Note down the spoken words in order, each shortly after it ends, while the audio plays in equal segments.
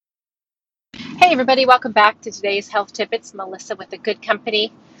Hey everybody, welcome back to today's health tip. It's Melissa with The Good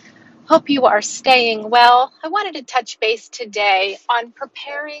Company. Hope you are staying well. I wanted to touch base today on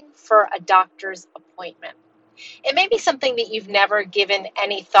preparing for a doctor's appointment. It may be something that you've never given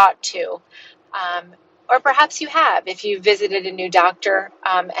any thought to, um, or perhaps you have if you visited a new doctor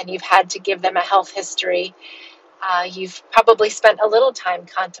and you've had to give them a health history. You've probably spent a little time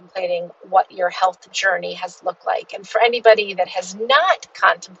contemplating what your health journey has looked like. And for anybody that has not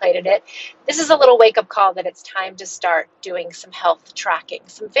contemplated it, this is a little wake-up call that it's time to start doing some health tracking,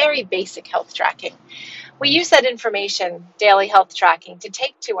 some very basic health tracking. We use that information, daily health tracking, to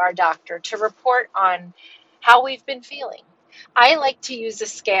take to our doctor to report on how we've been feeling. I like to use a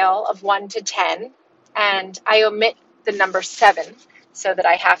scale of 1 to 10, and I omit the number 7 so that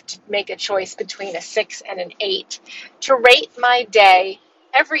I have to make a choice between a 6 and an 8 to rate my day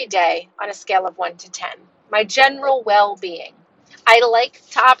every day on a scale of 1 to 10. My general well-being. I like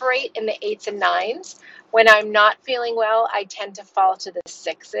to operate in the 8s and 9s. When I'm not feeling well, I tend to fall to the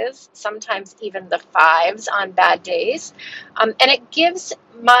 6s, sometimes even the 5s on bad days. And it gives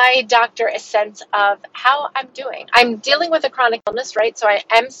my doctor a sense of how I'm doing. I'm dealing with a chronic illness, right? So I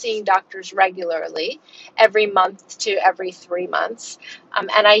am seeing doctors regularly, every month to every 3 months.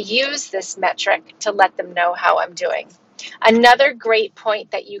 And I use this metric to let them know how I'm doing. Another great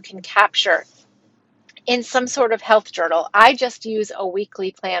point that you can capture in some sort of health journal. I just use a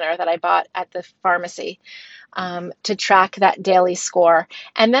weekly planner that I bought at the pharmacy to track that daily score.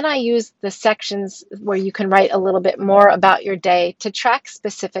 And then I use the sections where you can write a little bit more about your day to track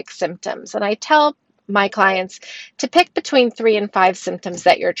specific symptoms. And I tell my clients to pick between 3 and 5 symptoms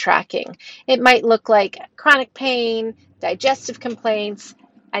that you're tracking. It might look like chronic pain, digestive complaints,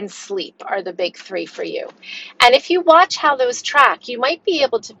 and sleep are the big 3 for you. And if you watch how those track, you might be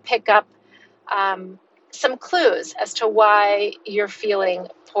able to pick up um, some clues as to why you're feeling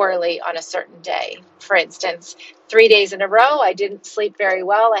poorly on a certain day. For instance, 3 days in a row, I didn't sleep very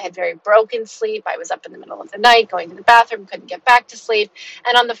well. I had very broken sleep. I was up in the middle of the night, going to the bathroom, couldn't get back to sleep.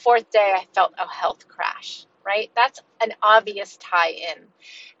 And on the 4th day, I felt a health crash, right? That's an obvious tie-in.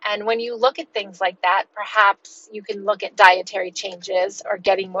 And when you look at things like that, perhaps you can look at dietary changes or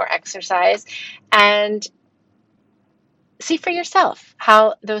getting more exercise and see for yourself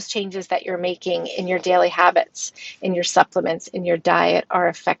how those changes that you're making in your daily habits, in your supplements, in your diet are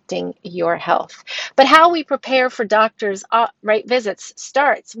affecting your health. But how we prepare for doctors' visits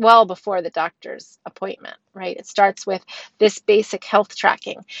starts well before the doctor's appointment, right? It starts with this basic health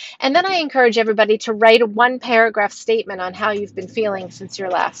tracking. And then I encourage everybody to write a 1-paragraph statement on how you've been feeling since your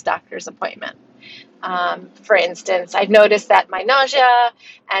last doctor's appointment. For instance, I've noticed that my nausea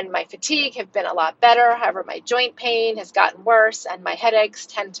and my fatigue have been a lot better. However, my joint pain has gotten worse and my headaches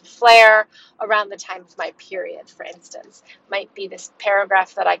tend to flare around the time of my period, for instance, might be this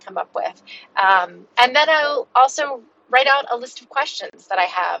paragraph that I come up with. And then I'll also write out a list of questions that I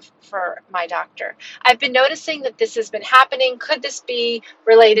have for my doctor. I've been noticing that this has been happening. Could this be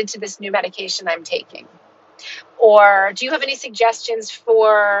related to this new medication I'm taking? Or do you have any suggestions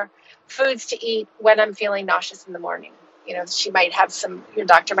for foods to eat when I'm feeling nauseous in the morning? You know, your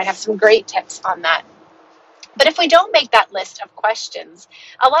doctor might have some great tips on that. But if we don't make that list of questions,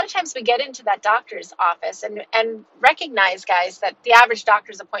 a lot of times we get into that doctor's office and recognize, guys, that the average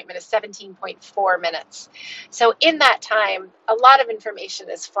doctor's appointment is 17.4 minutes. So in that time, a lot of information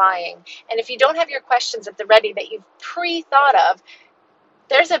is flying. And if you don't have your questions at the ready that you've pre-thought of,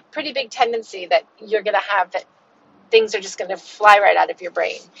 there's a pretty big tendency that you're going to have that things are just going to fly right out of your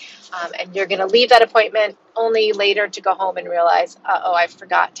brain. And you're going to leave that appointment only later to go home and realize, I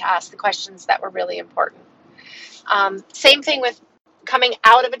forgot to ask the questions that were really important. Same thing with coming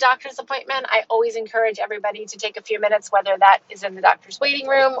out of a doctor's appointment. I always encourage everybody to take a few minutes, whether that is in the doctor's waiting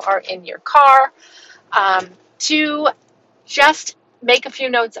room or in your car, to just make a few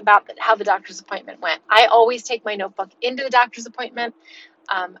notes about how the doctor's appointment went. I always take my notebook into the doctor's appointment.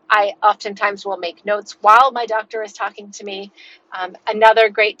 I oftentimes will make notes while my doctor is talking to me. Another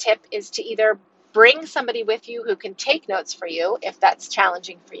great tip is to either bring somebody with you who can take notes for you if that's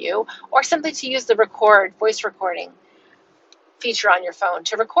challenging for you, or simply to use the voice recording feature on your phone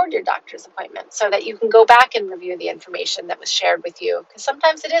to record your doctor's appointment so that you can go back and review the information that was shared with you, because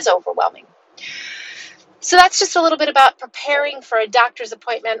sometimes it is overwhelming. So that's just a little bit about preparing for a doctor's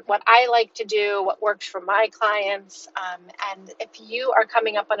appointment, what I like to do, what works for my clients. And if you are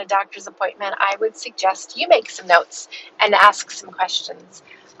coming up on a doctor's appointment, I would suggest you make some notes and ask some questions.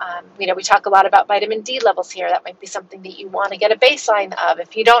 We talk a lot about vitamin D levels here. That might be something that you want to get a baseline of.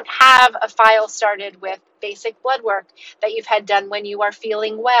 If you don't have a file started with basic blood work that you've had done when you are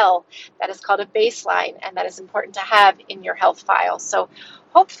feeling well, that is called a baseline, and that is important to have in your health file. So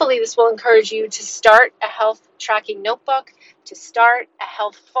Hopefully this will encourage you to start a health tracking notebook, to start a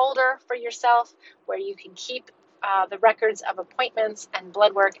health folder for yourself where you can keep the records of appointments and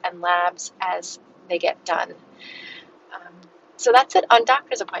blood work and labs as they get done. So that's it on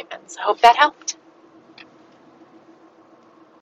doctor's appointments. I hope that helped.